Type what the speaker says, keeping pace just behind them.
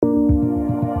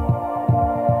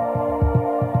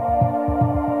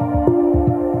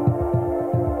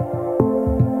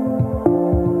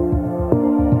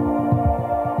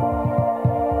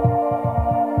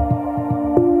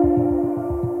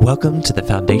Welcome to the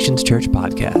Foundations Church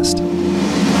podcast.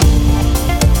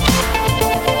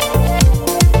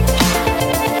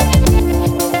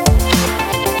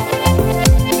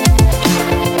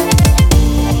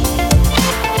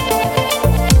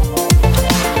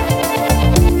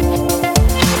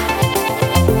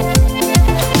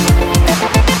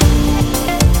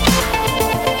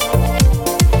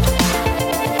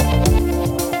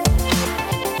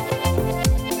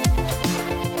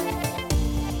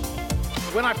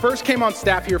 When I first came on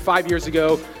staff here 5 years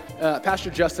ago, Pastor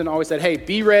Justin always said, hey,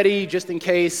 be ready just in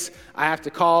case I have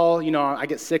to call, I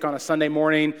get sick on a Sunday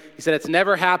morning. He said it's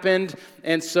never happened.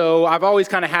 And so I've always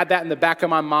kind of had that in the back of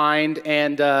my mind.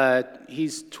 And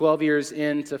he's 12 years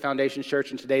into Foundation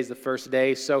Church, and today's the first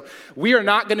day. So we are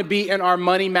not going to be in our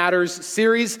Money Matters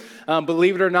series.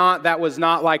 Believe it or not, that was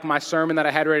not like my sermon that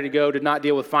I had ready to go, did not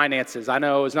deal with finances. I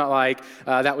know it's not like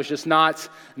that was just not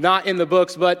in the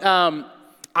books. But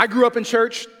I grew up in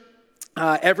church.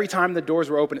 Every time the doors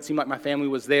were open, it seemed like my family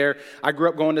was there. I grew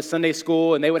up going to Sunday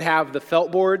school, and they would have the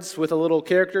felt boards with the little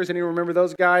characters. Anyone remember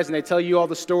those guys? And they tell you all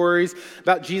the stories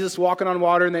about Jesus walking on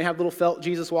water, and they have little felt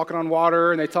Jesus walking on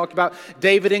water, and they talked about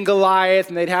David and Goliath,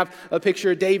 and they'd have a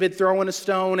picture of David throwing a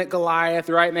stone at Goliath,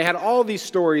 right? And they had all these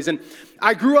stories. And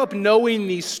I grew up knowing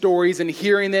these stories and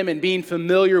hearing them and being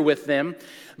familiar with them.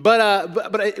 But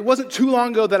it wasn't too long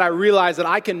ago that I realized that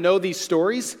I can know these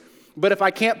stories, but if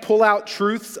I can't pull out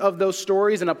truths of those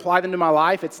stories and apply them to my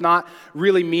life, it's not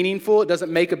really meaningful. It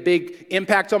doesn't make a big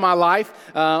impact on my life.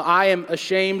 I am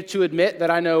ashamed to admit that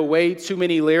I know way too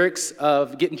many lyrics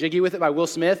of Getting Jiggy With It by Will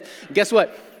Smith. And guess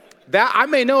what? That I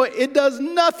may know it does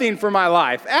nothing for my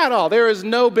life at all. There is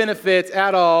no benefit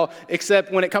at all,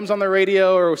 except when it comes on the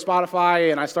radio or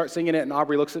Spotify and I start singing it and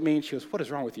Aubrey looks at me and she goes, what is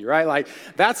wrong with you, right?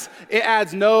 It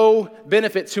adds no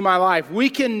benefit to my life. We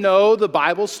can know the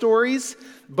Bible stories,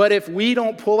 but if we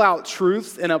don't pull out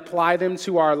truths and apply them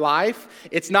to our life,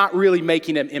 it's not really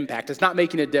making an impact. It's not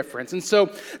making a difference. And so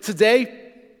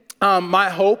today, my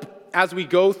hope as we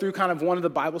go through kind of one of the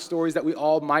Bible stories that we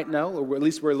all might know, or at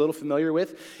least we're a little familiar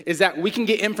with, is that we can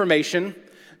get information,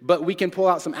 but we can pull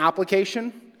out some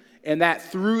application, and that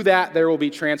through that there will be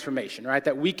transformation, right?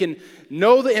 That we can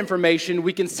know the information,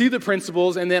 we can see the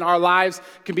principles, and then our lives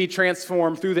can be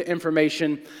transformed through the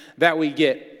information that we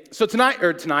get. So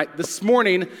this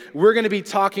morning, we're going to be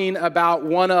talking about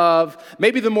one of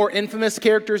maybe the more infamous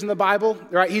characters in the Bible,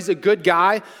 right? He's a good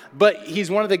guy, but he's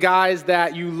one of the guys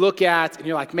that you look at and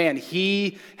you're like, man,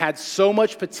 he had so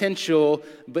much potential,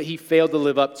 but he failed to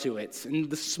live up to it. And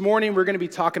this morning, we're going to be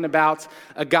talking about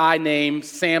a guy named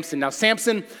Samson. Now,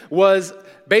 Samson was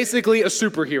basically a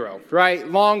superhero, right?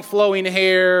 Long flowing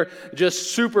hair,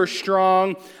 just super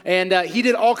strong. And he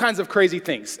did all kinds of crazy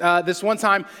things. This one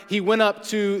time, he went up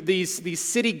to these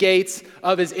city gates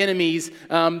of his enemies,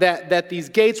 that these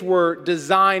gates were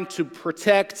designed to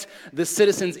protect the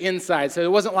citizens inside. So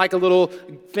it wasn't like a little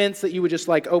fence that you would just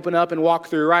open up and walk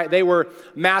through, right? They were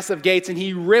massive gates, and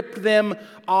he ripped them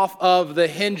off of the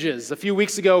hinges. A few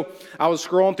weeks ago, I was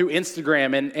scrolling through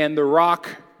Instagram, and The Rock,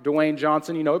 Dwayne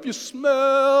Johnson, if you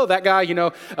smell that guy, I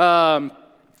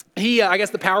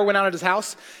guess the power went out at his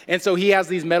house, and so he has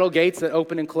these metal gates that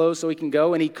open and close so he can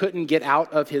go, and he couldn't get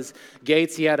out of his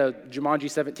gates. He had a Jumanji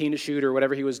 17 to shoot or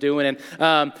whatever he was doing,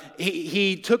 and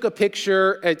he took a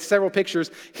picture, several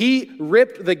pictures. He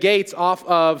ripped the gates off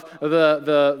of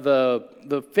the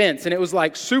fence, and it was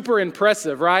super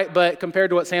impressive, right? But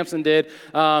compared to what Samson did,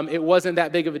 it wasn't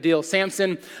that big of a deal.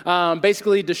 Samson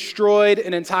basically destroyed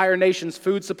an entire nation's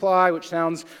food supply, which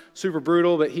sounds super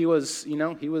brutal, but he was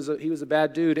a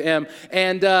bad dude. And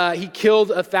he killed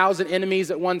 1,000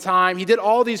 enemies at one time. He did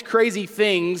all these crazy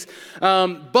things,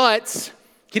 but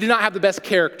he did not have the best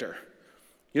character.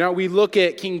 We look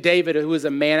at King David, who was a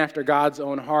man after God's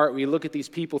own heart. We look at these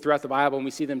people throughout the Bible, and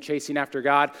we see them chasing after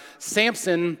God.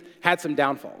 Samson had some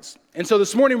downfalls. And so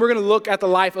this morning, we're going to look at the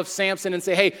life of Samson and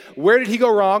say, hey, where did he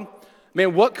go wrong?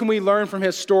 Man, what can we learn from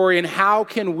his story, and how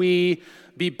can we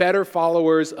be better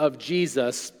followers of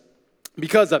Jesus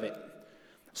because of it?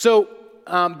 So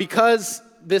because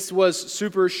this was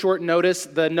super short notice,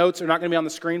 the notes are not going to be on the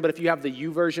screen, but if you have the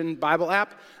YouVersion Bible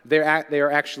app, they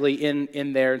are actually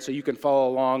in there, and so you can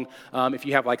follow along. If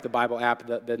you have the Bible app,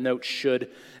 the notes should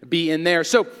be in there.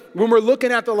 So when we're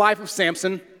looking at the life of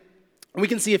Samson, we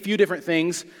can see a few different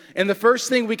things, and the first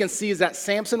thing we can see is that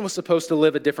Samson was supposed to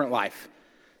live a different life.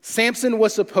 Samson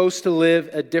was supposed to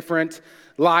live a different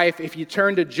life. If you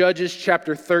turn to Judges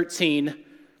chapter 13,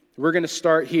 we're going to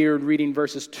start here reading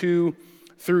verses 2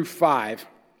 through 5.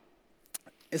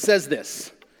 It says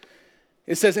this.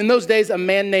 It says, in those days, a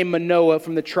man named Manoah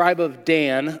from the tribe of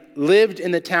Dan lived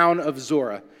in the town of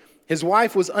Zorah. His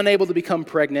wife was unable to become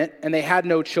pregnant, and they had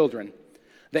no children.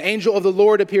 The angel of the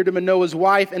Lord appeared to Manoah's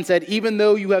wife and said, even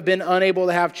though you have been unable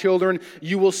to have children,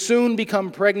 you will soon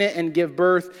become pregnant and give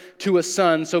birth to a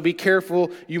son. So be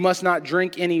careful. You must not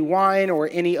drink any wine or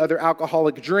any other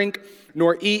alcoholic drink,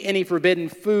 nor eat any forbidden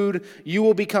food. You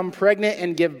will become pregnant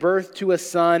and give birth to a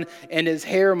son, and his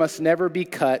hair must never be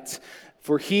cut,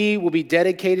 for he will be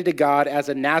dedicated to God as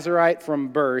a Nazirite from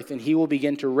birth, and he will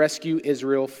begin to rescue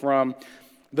Israel from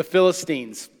the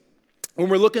Philistines. When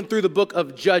we're looking through the book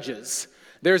of Judges,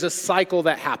 there's a cycle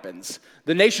that happens.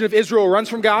 The nation of Israel runs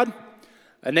from God.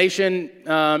 A nation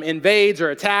invades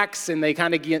or attacks, and they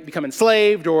kind of become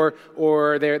enslaved, or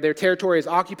their territory is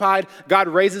occupied. God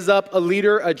raises up a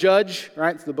leader, a judge,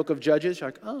 right? It's the book of Judges.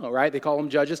 You're like, oh, right? They call them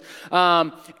judges.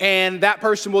 And that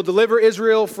person will deliver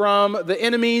Israel from the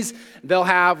enemies. They'll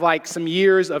have like some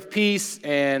years of peace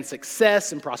and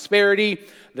success and prosperity.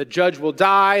 The judge will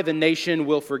die. The nation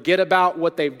will forget about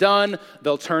what they've done.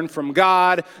 They'll turn from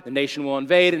God. The nation will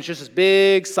invade. And it's just this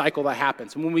big cycle that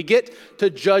happens. And when we get to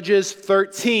Judges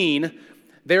 13,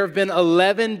 there have been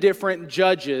 11 different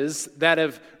judges that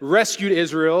have rescued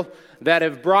Israel, that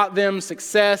have brought them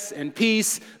success and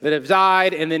peace, that have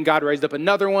died, and then God raised up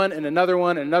another one and another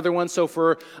one and another one. So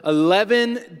for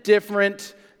 11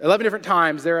 different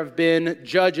times there have been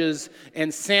judges,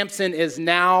 and Samson is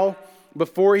now,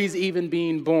 before he's even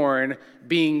being born,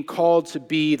 being called to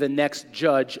be the next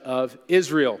judge of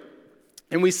Israel.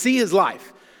 And we see his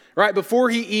life, right? Before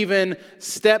he even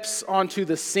steps onto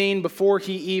the scene, before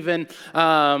he even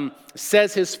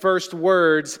says his first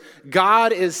words,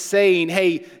 God is saying,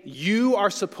 hey, you are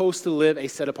supposed to live a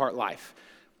set-apart life.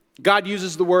 God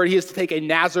uses the word, he is to take a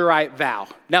Nazirite vow.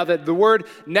 Now, the word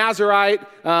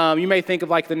Nazirite, you may think of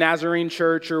like the Nazarene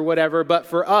church or whatever, but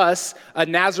for us, a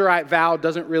Nazirite vow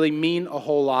doesn't really mean a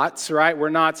whole lot, right? We're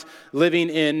not living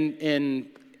in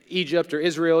Egypt or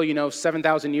Israel,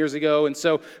 7,000 years ago. And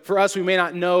so for us, we may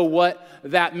not know what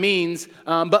that means.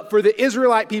 But for the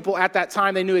Israelite people at that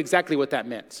time, they knew exactly what that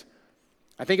meant.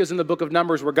 I think it was in the book of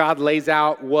Numbers where God lays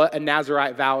out what a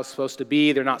Nazirite vow is supposed to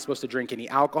be. They're not supposed to drink any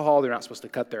alcohol. They're not supposed to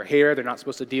cut their hair. They're not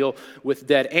supposed to deal with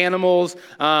dead animals.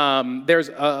 There's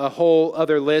a whole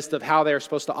other list of how they're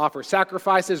supposed to offer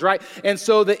sacrifices, right? And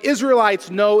so the Israelites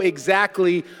know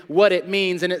exactly what it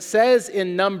means. And it says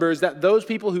in Numbers that those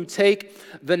people who take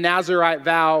the Nazirite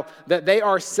vow, that they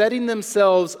are setting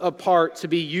themselves apart to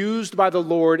be used by the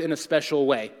Lord in a special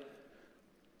way.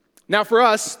 Now for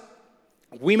us,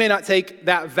 we may not take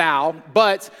that vow,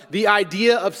 but the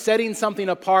idea of setting something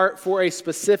apart for a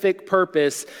specific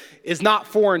purpose is not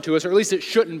foreign to us, or at least it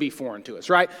shouldn't be foreign to us,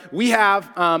 right? We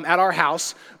have, at our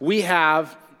house, we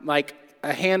have like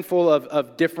a handful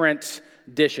of different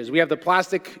dishes. We have the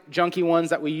plastic junky ones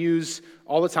that we use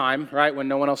all the time, right, when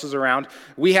no one else is around.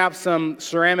 We have some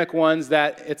ceramic ones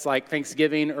that it's like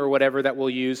Thanksgiving or whatever that we'll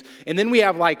use. And then we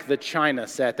have like the china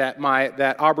set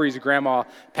that Aubrey's grandma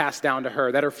passed down to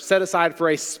her that are set aside for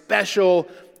a special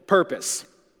purpose.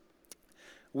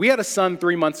 We had a son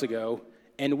 3 months ago,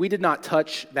 and we did not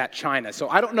touch that china. So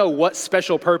I don't know what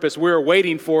special purpose we're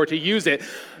waiting for to use it.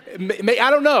 I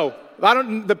don't know.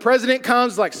 The president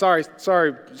comes like, sorry,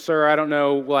 sir, I don't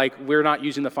know, like, we're not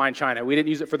using the fine china. We didn't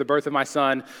use it for the birth of my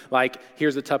son. Like,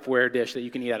 here's a Tupperware dish that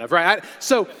you can eat out of, right?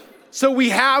 So we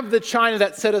have the china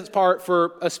that's set apart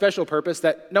for a special purpose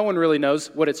that no one really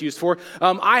knows what it's used for.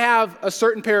 I have a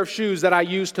certain pair of shoes that I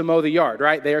use to mow the yard,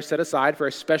 right? They are set aside for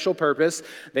a special purpose.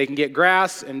 They can get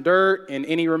grass and dirt and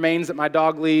any remains that my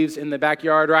dog leaves in the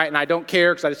backyard, right? And I don't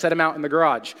care because I just set them out in the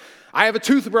garage. I have a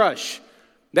toothbrush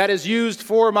that is used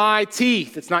for my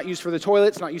teeth. It's not used for the toilet.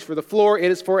 It's not used for the floor. It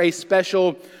is for a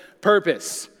special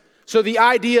purpose. So the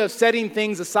idea of setting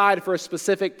things aside for a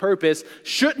specific purpose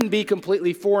shouldn't be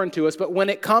completely foreign to us. But when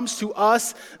it comes to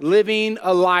us living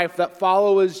a life that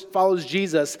follows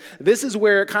Jesus, this is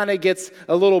where it kind of gets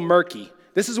a little murky.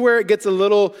 This is where it gets a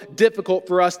little difficult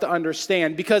for us to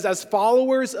understand. Because as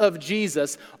followers of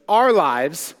Jesus, our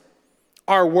lives,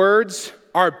 our words,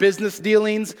 our business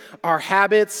dealings, our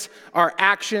habits, our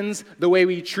actions, the way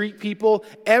we treat people,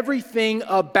 everything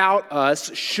about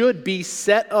us should be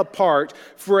set apart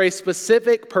for a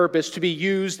specific purpose to be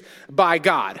used by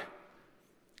God.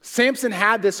 Samson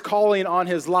had this calling on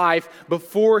his life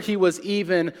before he was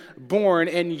even born.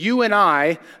 And you and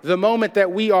I, the moment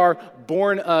that we are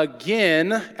born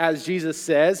again, as Jesus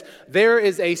says, there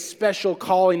is a special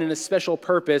calling and a special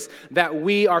purpose that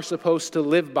we are supposed to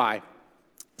live by.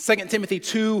 2 Timothy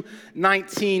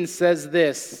 2:19 says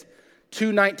this,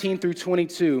 2:19 through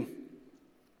 22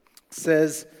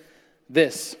 says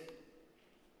this. It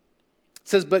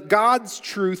says, but God's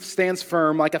truth stands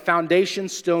firm like a foundation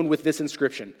stone with this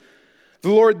inscription. The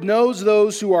Lord knows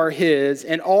those who are his,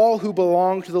 and all who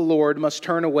belong to the Lord must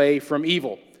turn away from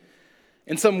evil.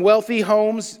 In a wealthy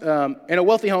home,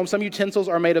 some utensils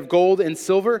are made of gold and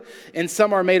silver, and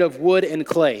some are made of wood and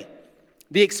clay.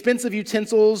 The expensive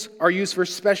utensils are used for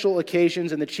special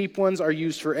occasions, and the cheap ones are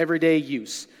used for everyday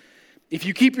use. If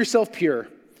you keep yourself pure,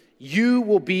 you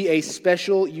will be a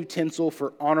special utensil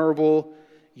for honorable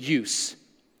use.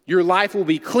 Your life will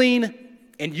be clean,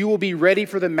 and you will be ready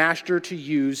for the master to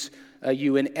use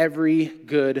you in every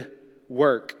good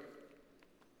work.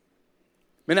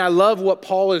 Man, I love what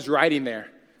Paul is writing there.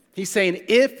 He's saying,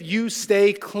 if you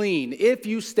stay clean, if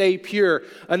you stay pure,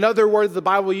 another word the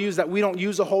Bible uses that we don't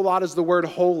use a whole lot is the word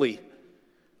holy.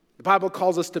 The Bible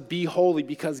calls us to be holy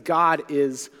because God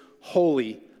is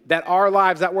holy. That our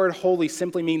lives, that word holy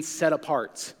simply means set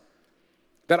apart.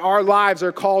 That our lives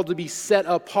are called to be set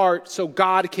apart so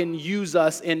God can use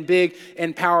us in big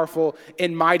and powerful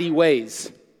and mighty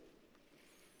ways.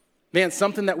 Man,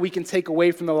 something that we can take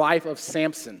away from the life of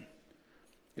Samson.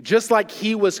 Just like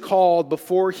he was called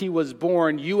before he was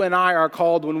born, you and I are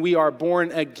called when we are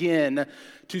born again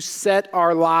to set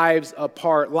our lives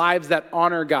apart, lives that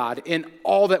honor God in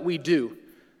all that we do.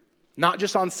 Not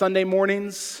just on Sunday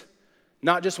mornings,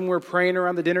 not just when we're praying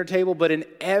around the dinner table, but in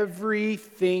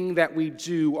everything that we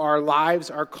do, our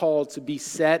lives are called to be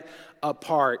set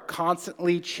apart,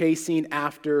 constantly chasing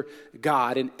after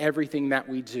God in everything that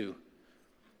we do.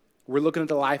 We're looking at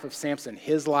the life of Samson.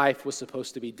 His life was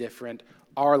supposed to be different.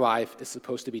 Our life is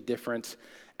supposed to be different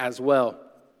as well.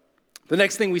 The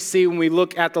next thing we see when we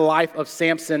look at the life of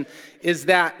Samson is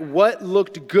that what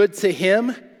looked good to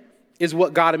him is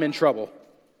what got him in trouble.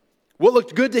 What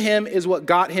looked good to him is what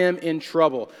got him in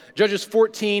trouble. Judges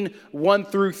 14,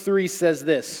 1-3 says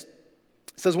this.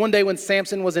 It says, one day when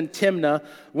Samson was in Timnah,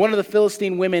 one of the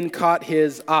Philistine women caught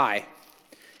his eye.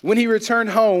 When he returned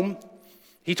home,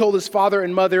 he told his father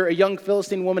and mother, a young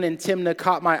Philistine woman in Timnah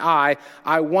caught my eye.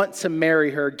 I want to marry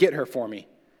her. Get her for me.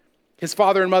 His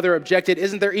father and mother objected.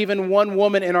 Isn't there even one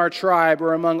woman in our tribe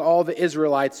or among all the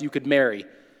Israelites you could marry?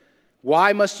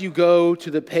 Why must you go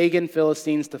to the pagan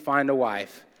Philistines to find a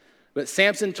wife? But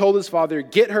Samson told his father,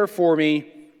 get her for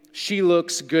me. She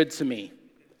looks good to me.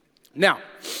 Now,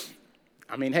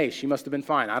 I mean, hey, she must have been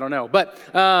fine. I don't know. But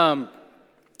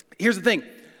here's the thing.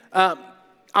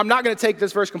 I'm not going to take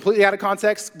this verse completely out of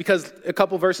context because a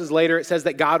couple verses later it says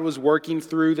that God was working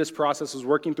through this process, was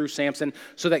working through Samson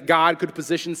so that God could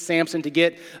position Samson to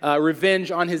get revenge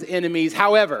on his enemies.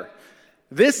 However,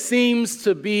 this seems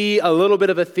to be a little bit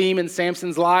of a theme in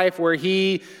Samson's life where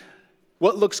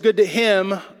what looks good to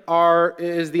him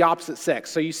is the opposite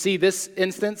sex. So you see this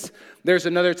instance. There's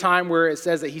another time where it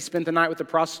says that he spent the night with a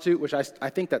prostitute, which I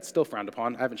think that's still frowned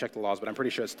upon. I haven't checked the laws, but I'm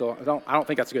pretty sure it's still, I don't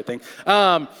think that's a good thing.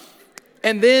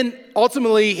 And then,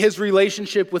 ultimately, his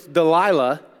relationship with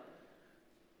Delilah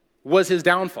was his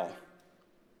downfall,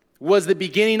 was the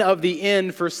beginning of the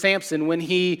end for Samson when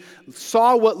he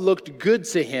saw what looked good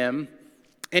to him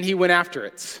and he went after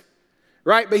it,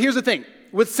 right? But here's the thing.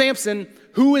 With Samson,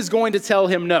 who is going to tell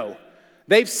him no?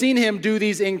 They've seen him do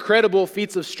these incredible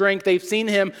feats of strength. They've seen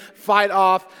him fight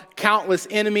off countless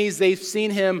enemies. They've seen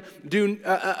him do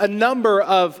a number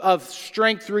of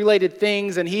strength-related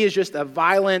things, and he is just a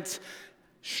violent,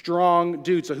 strong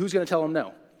dude. So who's going to tell him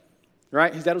no?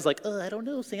 Right? His dad was like, I don't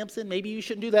know, Samson, maybe you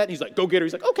shouldn't do that. And he's like, go get her.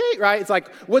 He's like, okay, right? It's like,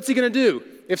 what's he going to do?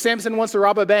 If Samson wants to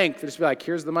rob a bank, they'll just be like,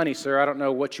 here's the money, sir. I don't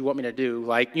know what you want me to do.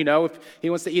 Like, if he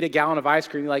wants to eat a gallon of ice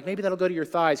cream, you're like, maybe that'll go to your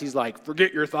thighs. He's like,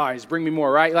 forget your thighs. Bring me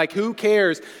more, right? Like, who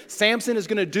cares? Samson is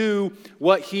going to do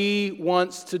what he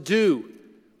wants to do.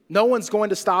 No one's going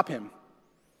to stop him.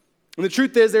 And the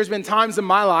truth is, there's been times in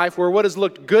my life where what has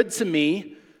looked good to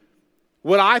me,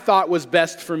 what I thought was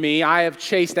best for me, I have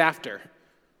chased after.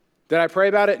 Did I pray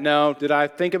about it? No. Did I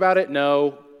think about it?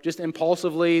 No. Just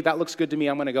impulsively, that looks good to me,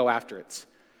 I'm going to go after it.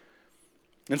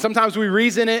 And sometimes we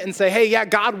reason it and say, hey, yeah,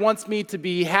 God wants me to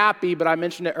be happy, but I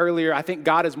mentioned it earlier, I think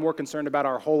God is more concerned about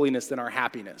our holiness than our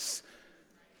happiness.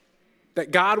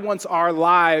 That God wants our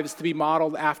lives to be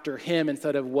modeled after Him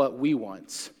instead of what we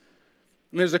want.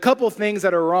 And there's a couple of things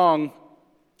that are wrong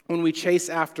when we chase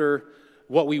after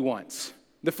what we want.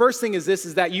 The first thing is this,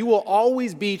 is that you will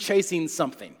always be chasing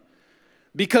something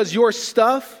because your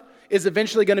stuff is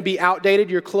eventually going to be outdated.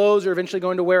 Your clothes are eventually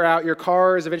going to wear out. Your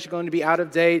car is eventually going to be out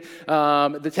of date.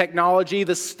 The technology,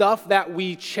 the stuff that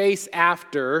we chase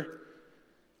after,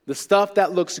 the stuff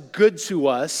that looks good to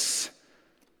us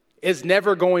is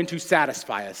never going to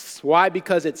satisfy us. Why?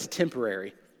 Because it's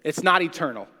temporary. It's not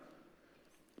eternal.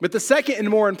 But the second and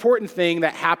more important thing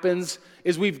that happens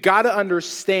is we've got to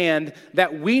understand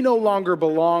that we no longer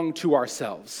belong to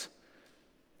ourselves.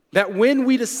 That when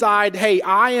we decide, hey,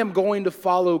 I am going to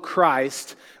follow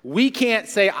Christ, we can't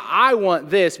say, I want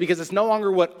this, because it's no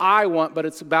longer what I want, but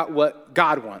it's about what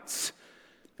God wants.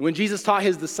 When Jesus taught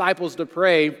his disciples to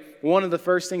pray, one of the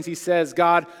first things he says,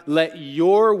 God, let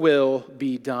your will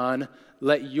be done,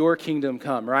 let your kingdom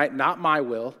come, right? Not my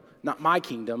will, not my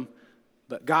kingdom,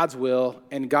 but God's will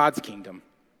and God's kingdom.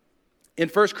 In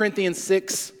 1 Corinthians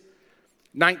 6,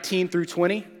 19 through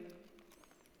 20,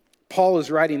 Paul is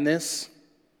writing this.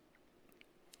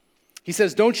 He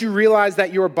says, don't you realize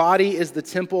that your body is the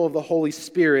temple of the Holy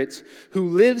Spirit who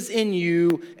lives in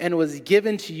you and was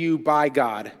given to you by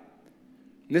God?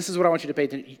 And this is what I want you to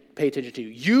pay attention to.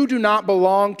 You do not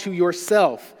belong to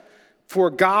yourself, for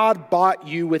God bought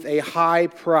you with a high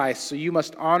price, so you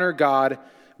must honor God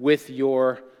with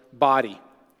your body.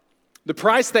 The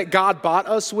price that God bought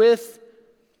us with,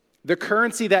 the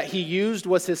currency that he used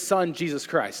was his son, Jesus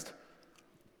Christ,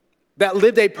 that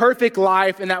lived a perfect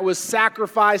life and that was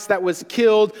sacrificed, that was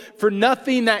killed for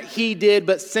nothing that he did,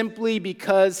 but simply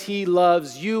because he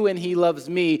loves you and he loves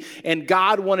me. And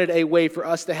God wanted a way for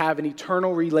us to have an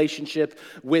eternal relationship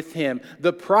with him.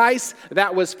 The price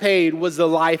that was paid was the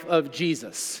life of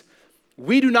Jesus.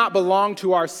 We do not belong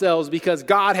to ourselves because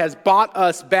God has bought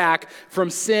us back from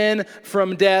sin,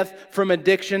 from death, from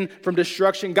addiction, from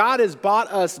destruction. God has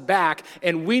bought us back,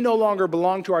 and we no longer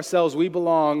belong to ourselves. We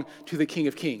belong to the King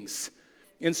of Kings.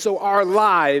 And so our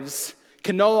lives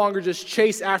can no longer just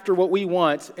chase after what we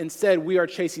want. Instead, we are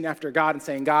chasing after God and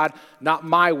saying, God, not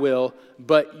my will,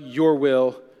 but your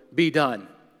will be done.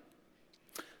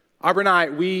 Aubrey and I,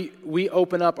 we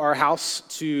open up our house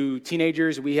to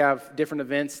teenagers. We have different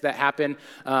events that happen,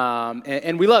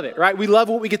 and we love it, right? We love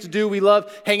what we get to do. We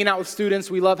love hanging out with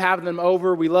students. We love having them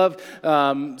over. We love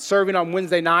serving on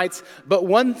Wednesday nights. But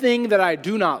one thing that I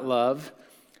do not love,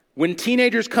 when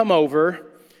teenagers come over,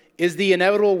 is the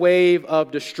inevitable wave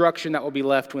of destruction that will be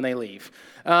left when they leave.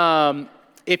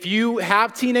 If you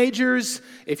have teenagers,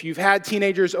 if you've had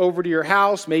teenagers over to your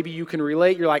house, maybe you can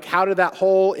relate. You're like, how did that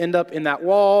hole end up in that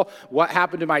wall? What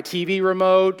happened to my TV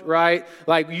remote, right?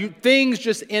 Things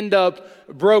just end up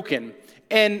broken.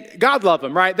 And God love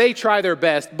them, right? They try their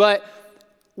best. But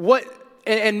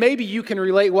and maybe you can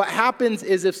relate, what happens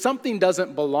is if something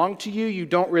doesn't belong to you, you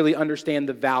don't really understand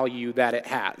the value that it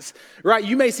has, right?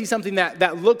 You may see something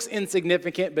that looks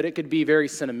insignificant, but it could be very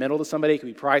sentimental to somebody. It could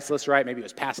be priceless, right? Maybe it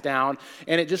was passed down,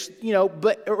 and it just,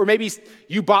 or maybe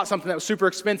you bought something that was super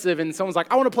expensive, and someone's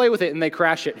like, I want to play with it, and they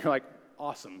crash it. And you're like,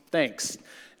 awesome, thanks.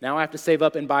 Now I have to save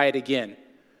up and buy it again.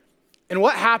 And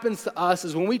what happens to us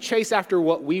is when we chase after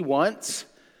what we want,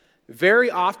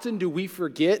 very often do we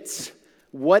forget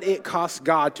what it cost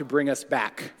God to bring us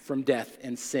back from death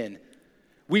and sin.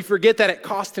 We forget that it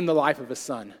cost him the life of his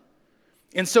son.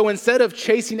 And so instead of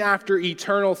chasing after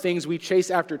eternal things, we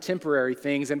chase after temporary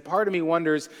things. And part of me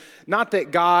wonders, not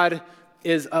that God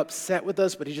is upset with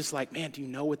us, but he's just like, man, do you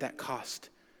know what that cost?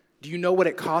 Do you know what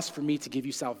it cost for me to give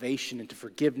you salvation and to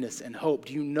forgiveness and hope?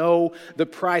 Do you know the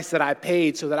price that I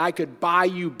paid so that I could buy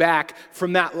you back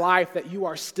from that life that you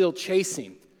are still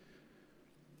chasing?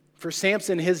 For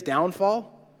Samson, his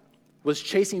downfall was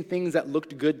chasing things that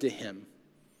looked good to him.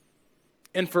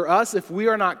 And for us, if we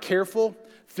are not careful,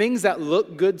 things that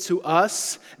look good to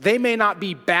us, they may not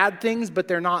be bad things, but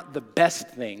they're not the best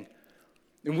thing.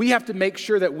 And we have to make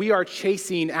sure that we are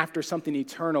chasing after something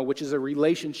eternal, which is a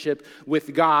relationship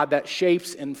with God that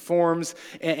shapes and forms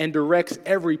and directs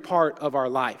every part of our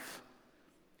life,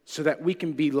 so that we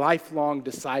can be lifelong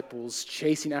disciples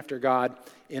chasing after God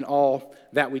in all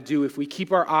that we do. If we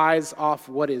keep our eyes off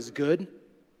what is good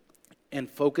and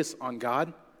focus on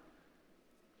God,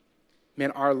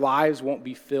 man, our lives won't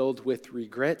be filled with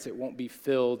regrets. It won't be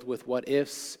filled with what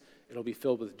ifs. It'll be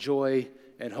filled with joy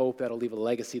and hope that'll leave a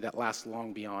legacy that lasts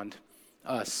long beyond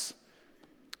us.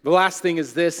 The last thing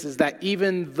is this, is that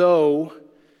even though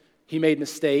he made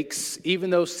mistakes, even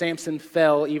though Samson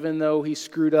fell, even though he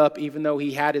screwed up, even though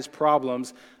he had his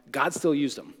problems, God still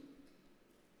used him.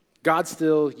 God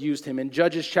still used him. In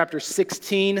Judges chapter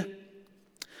 16,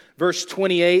 verse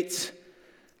 28,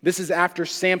 this is after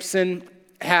Samson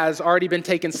has already been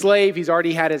taken slave. He's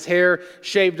already had his hair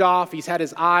shaved off. He's had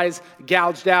his eyes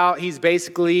gouged out. He's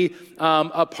basically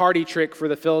a party trick for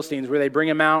the Philistines where they bring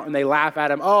him out and they laugh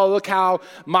at him. Oh, look how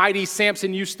mighty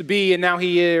Samson used to be, and now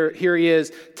here he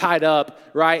is tied up,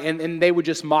 right? And they would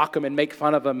just mock him and make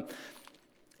fun of him.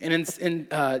 And in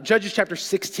Judges chapter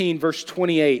 16, verse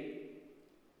 28,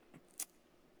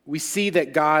 we see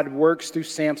that God works through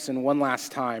Samson one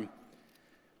last time.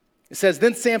 It says,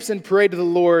 then Samson prayed to the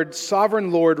Lord,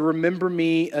 sovereign Lord, remember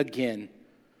me again.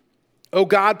 Oh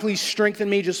God, please strengthen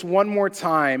me just one more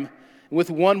time. With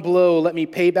one blow, let me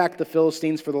pay back the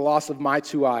Philistines for the loss of my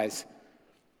 2 eyes."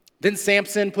 Then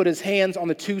Samson put his hands on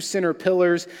the 2 center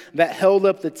pillars that held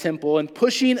up the temple, and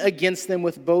pushing against them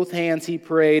with both hands, he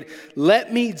prayed,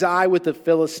 "Let me die with the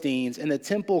Philistines." And the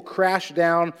temple crashed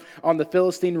down on the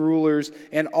Philistine rulers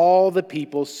and all the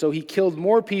people. So he killed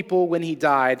more people when he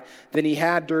died than he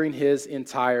had during his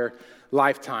entire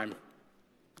lifetime.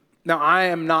 Now, I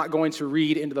am not going to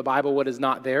read into the Bible what is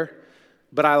not there,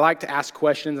 but I like to ask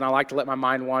questions and I like to let my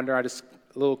mind wander. I'm just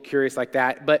a little curious like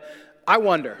that. But I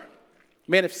wonder,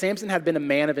 man, if Samson had been a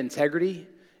man of integrity,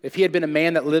 if he had been a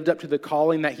man that lived up to the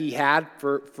calling that he had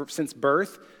since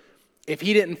birth, if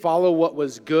he didn't follow what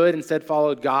was good, instead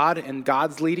followed God and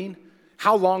God's leading,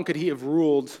 how long could he have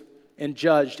ruled and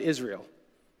judged Israel?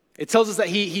 It tells us that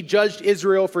he judged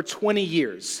Israel for 20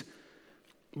 years.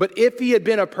 But if he had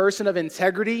been a person of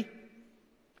integrity,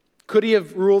 could he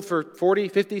have ruled for 40,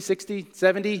 50, 60,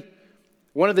 70?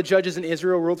 One of the judges in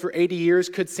Israel ruled for 80 years.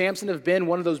 Could Samson have been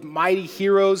one of those mighty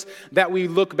heroes that we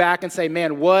look back and say,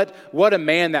 man, what a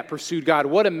man that pursued God.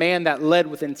 What a man that led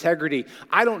with integrity.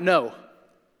 I don't know.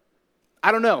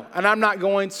 And I'm not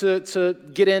going to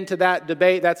get into that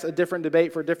debate. That's a different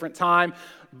debate for a different time.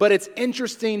 But it's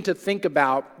interesting to think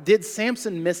about, did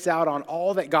Samson miss out on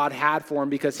all that God had for him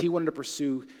because he wanted to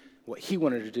pursue what he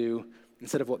wanted to do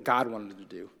instead of what God wanted to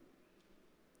do?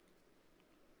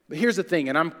 But here's the thing,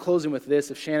 and I'm closing with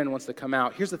this if Shannon wants to come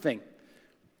out. Here's the thing.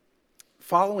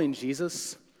 Following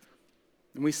Jesus,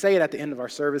 and we say it at the end of our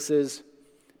services,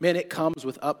 man, it comes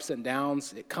with ups and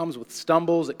downs. It comes with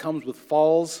stumbles. It comes with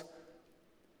falls.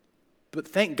 But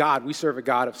thank God we serve a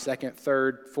God of second,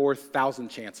 third, 4,000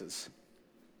 chances.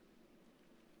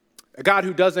 A God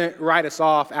who doesn't write us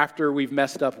off after we've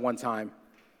messed up one time.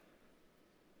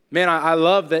 Man, I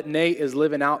love that Nate is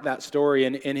living out that story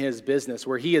in his business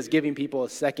where he is giving people a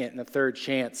second and a third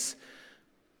chance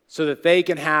so that they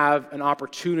can have an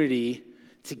opportunity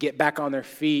to get back on their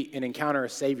feet and encounter a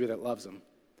Savior that loves them.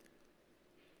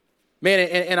 Man,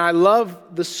 and I love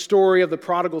the story of the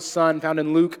prodigal son found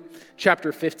in Luke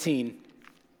chapter 15.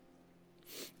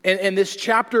 And this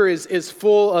chapter is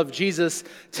full of Jesus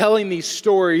telling these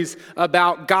stories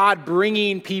about God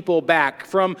bringing people back.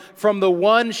 From the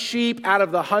one sheep out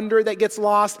of the 100 that gets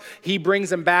lost, he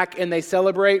brings them back and they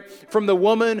celebrate. From the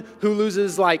woman who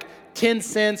loses like 10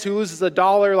 cents, who loses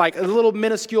 $1, like a little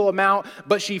minuscule amount,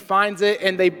 but she finds it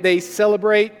and they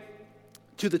celebrate,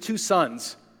 to the 2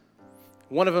 sons.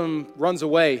 One of them runs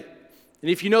away.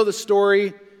 And if you know the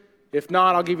story, if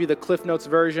not, I'll give you the Cliff Notes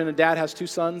version. A dad has 2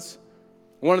 sons.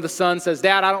 One of the sons says,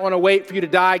 "Dad, I don't want to wait for you to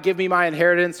die. Give me my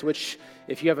inheritance," which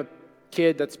if you have a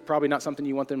kid, that's probably not something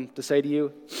you want them to say to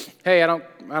you. Hey, I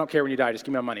don't care when you die. Just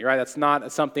give me my money, right? That's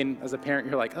not something as a parent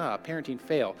you're like, parenting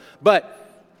fail.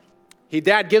 But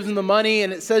dad gives him the money,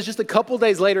 and it says just a couple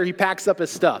days later, he packs up his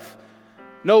stuff.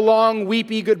 No long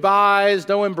weepy goodbyes,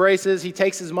 no embraces. He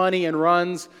takes his money and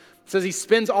runs. It says he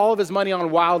spends all of his money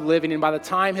on wild living, and by the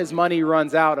time his money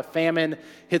runs out, a famine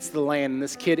hits the land, and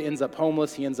this kid ends up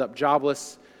homeless. He ends up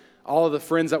jobless. All of the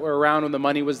friends that were around when the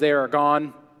money was there are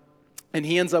gone, and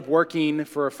he ends up working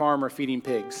for a farmer feeding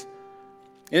pigs.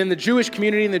 And in the Jewish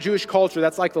community, in the Jewish culture,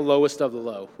 that's like the lowest of the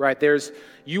low, right?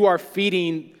 You are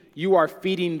feeding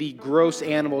the gross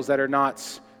animals that are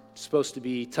not supposed to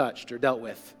be touched or dealt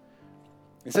with.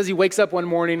 It says he wakes up one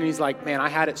morning and he's like, man, I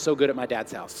had it so good at my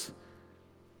dad's house.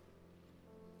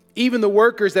 Even the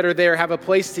workers that are there have a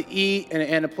place to eat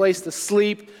and a place to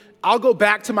sleep. I'll go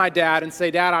back to my dad and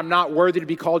say, "Dad, I'm not worthy to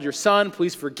be called your son.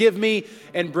 Please forgive me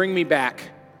and bring me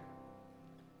back."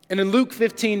 And in Luke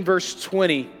 15, verse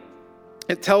 20,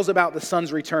 it tells about the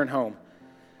son's return home.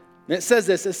 And it says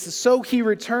this, "So he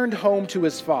returned home to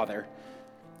his father.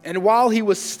 And while he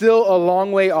was still a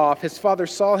long way off, his father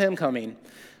saw him coming.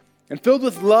 And filled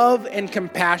with love and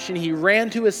compassion, he ran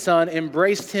to his son,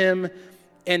 embraced him,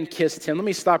 and kissed him." Let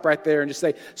me stop right there and just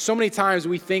say, so many times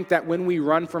we think that when we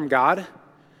run from God,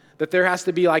 that there has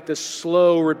to be like this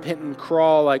slow, repentant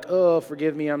crawl, like, "Oh,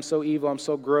 forgive me, I'm so evil, I'm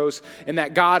so gross." And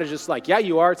that God is just like, "Yeah,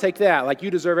 you are, take that. Like, you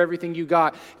deserve everything you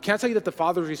got." Can I tell you that the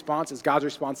Father's response is God's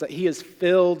response, that he is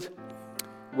filled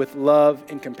with love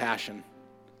and compassion.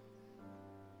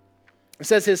 It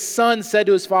says his son said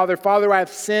to his father, "Father, I have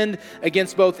sinned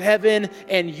against both heaven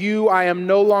and you. I am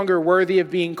no longer worthy of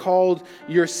being called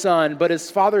your son." But his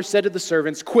father said to the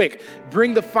servants, "Quick,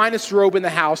 bring the finest robe in the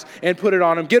house and put it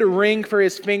on him. Get a ring for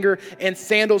his finger and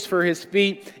sandals for his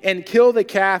feet, and kill the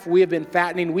calf we have been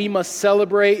fattening. We must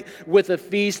celebrate with a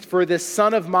feast, for this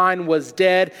son of mine was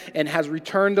dead and has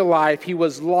returned to life. He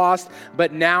was lost,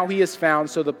 but now he is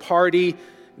found." So the party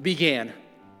began.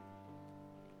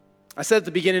 I said at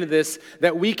the beginning of this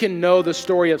that we can know the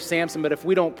story of Samson, but if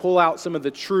we don't pull out some of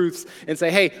the truths and say,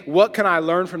 hey, what can I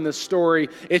learn from this story?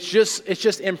 It's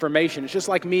just information. It's just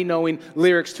like me knowing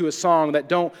lyrics to a song that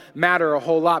don't matter a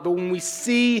whole lot. But when we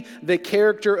see the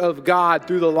character of God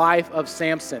through the life of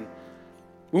Samson,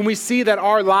 when we see that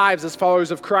our lives as followers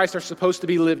of Christ are supposed to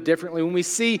be lived differently, when we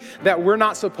see that we're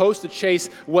not supposed to chase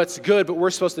what's good, but we're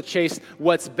supposed to chase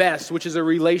what's best, which is a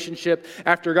relationship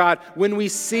after God, when we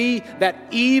see that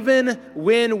even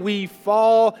when we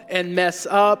fall and mess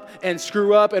up and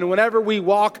screw up, and whenever we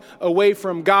walk away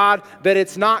from God, that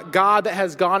it's not God that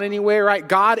has gone anywhere, right?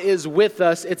 God is with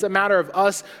us. It's a matter of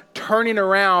us turning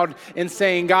around and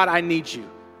saying, God, I need you.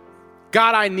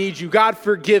 God, I need you. God,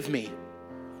 forgive me.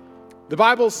 The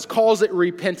Bible calls it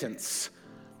repentance,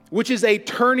 which is a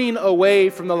turning away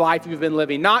from the life you've been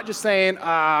living. Not just saying,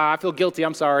 I feel guilty,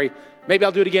 I'm sorry. Maybe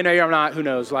I'll do it again, maybe I'm not, who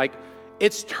knows.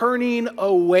 It's turning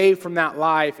away from that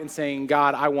life and saying,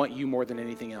 God, I want you more than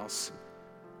anything else.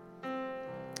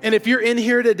 And if you're in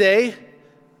here today,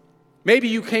 maybe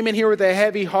you came in here with a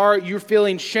heavy heart, you're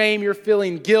feeling shame, you're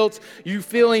feeling guilt, you're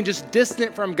feeling just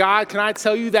distant from God. Can I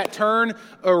tell you that turn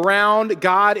around?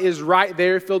 God is right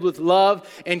there, filled with love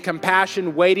and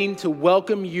compassion, waiting to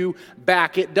welcome you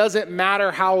back. It doesn't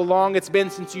matter how long it's been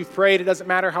since you've prayed. It doesn't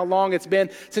matter how long it's been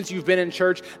since you've been in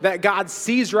church, that God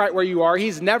sees right where you are.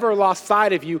 He's never lost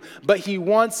sight of you, but he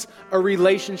wants a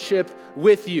relationship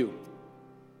with you.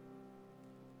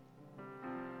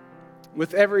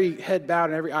 With every head bowed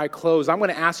and every eye closed, I'm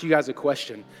going to ask you guys a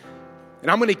question. And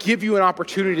I'm going to give you an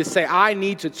opportunity to say, I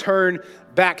need to turn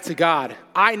back to God.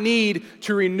 I need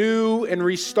to renew and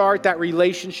restart that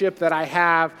relationship that I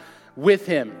have with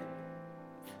him.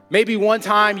 Maybe one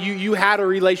time you had a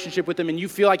relationship with him and you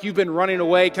feel like you've been running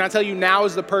away. Can I tell you, now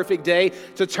is the perfect day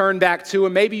to turn back to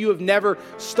him? Maybe you have never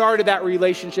started that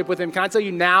relationship with him. Can I tell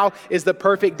you, now is the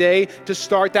perfect day to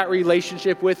start that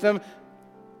relationship with him?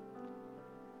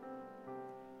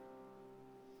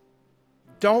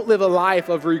 Don't live a life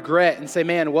of regret and say,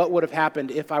 man, what would have happened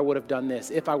if I would have done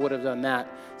this, if I would have done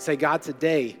that? Say, God,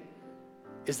 today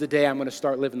is the day I'm going to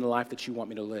start living the life that you want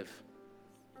me to live.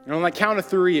 And on the count of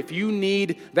 3, if you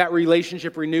need that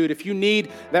relationship renewed, if you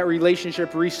need that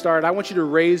relationship restarted, I want you to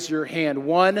raise your hand.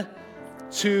 1,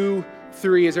 2,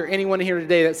 3. Is there anyone here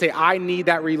today that say, I need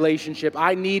that relationship.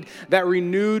 I need that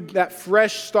renewed, that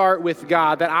fresh start with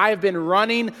God, that I have been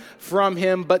running from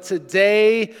him, but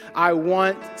today I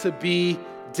want to be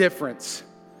different.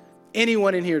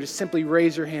 Anyone in here, just simply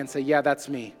raise your hand and say, yeah, that's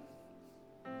me.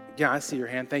 Yeah, I see your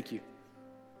hand. Thank you.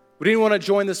 Would anyone want to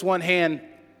join this one hand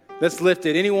that's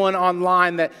lifted? Anyone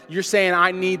online that you're saying,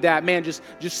 I need that? Man, just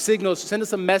signal, send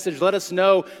us a message. Let us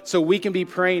know so we can be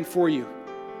praying for you.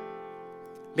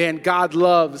 Man, God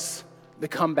loves the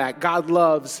comeback. God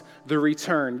loves the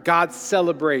return. God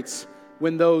celebrates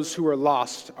when those who are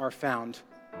lost are found.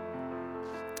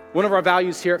 One of our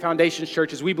values here at Foundations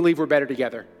Church is we believe we're better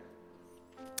together.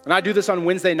 And I do this on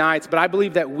Wednesday nights, but I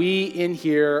believe that we in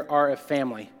here are a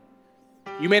family.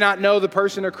 You may not know the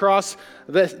person across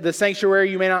the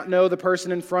sanctuary. You may not know the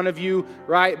person in front of you,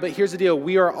 right? But here's the deal.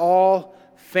 We are all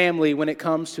family when it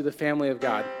comes to the family of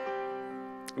God.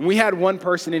 And we had one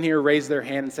person in here raise their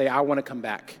hand and say, I want to come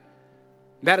back.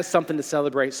 That is something to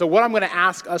celebrate. So what I'm going to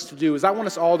ask us to do is I want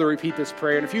us all to repeat this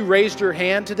prayer. And if you raised your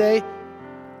hand today,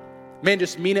 man,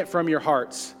 just mean it from your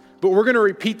hearts. But we're going to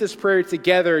repeat this prayer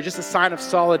together, just a sign of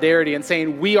solidarity and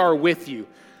saying, we are with you.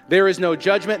 There is no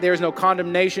judgment, there is no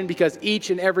condemnation, because each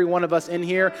and every one of us in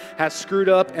here has screwed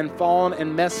up and fallen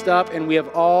and messed up, and we have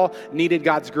all needed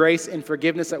God's grace and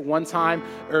forgiveness at one time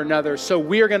or another. So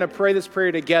we are going to pray this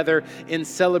prayer together in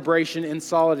celebration, in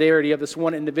solidarity of this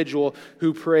one individual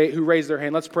who raised their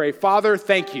hand. Let's pray. Father,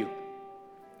 thank you.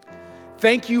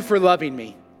 Thank you for loving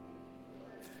me.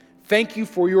 Thank you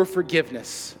for your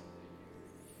forgiveness.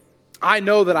 I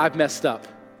know that I've messed up,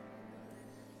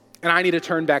 and I need to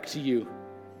turn back to you.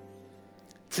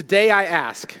 Today I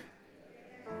ask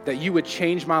that you would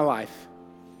change my life,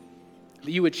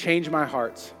 that you would change my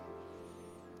heart.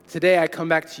 Today I come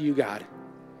back to you, God,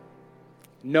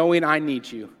 knowing I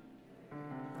need you,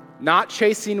 not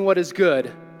chasing what is good,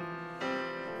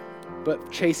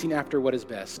 but chasing after what is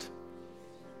best.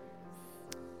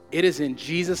 It is in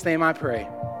Jesus' name I pray.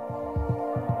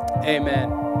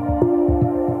 Amen.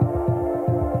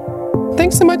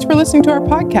 Thanks so much for listening to our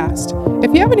podcast.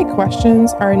 If you have any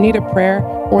questions, are in need of prayer,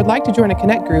 or would like to join a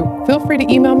Connect group, feel free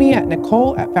to email me at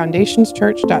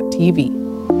nicole@foundationschurch.tv.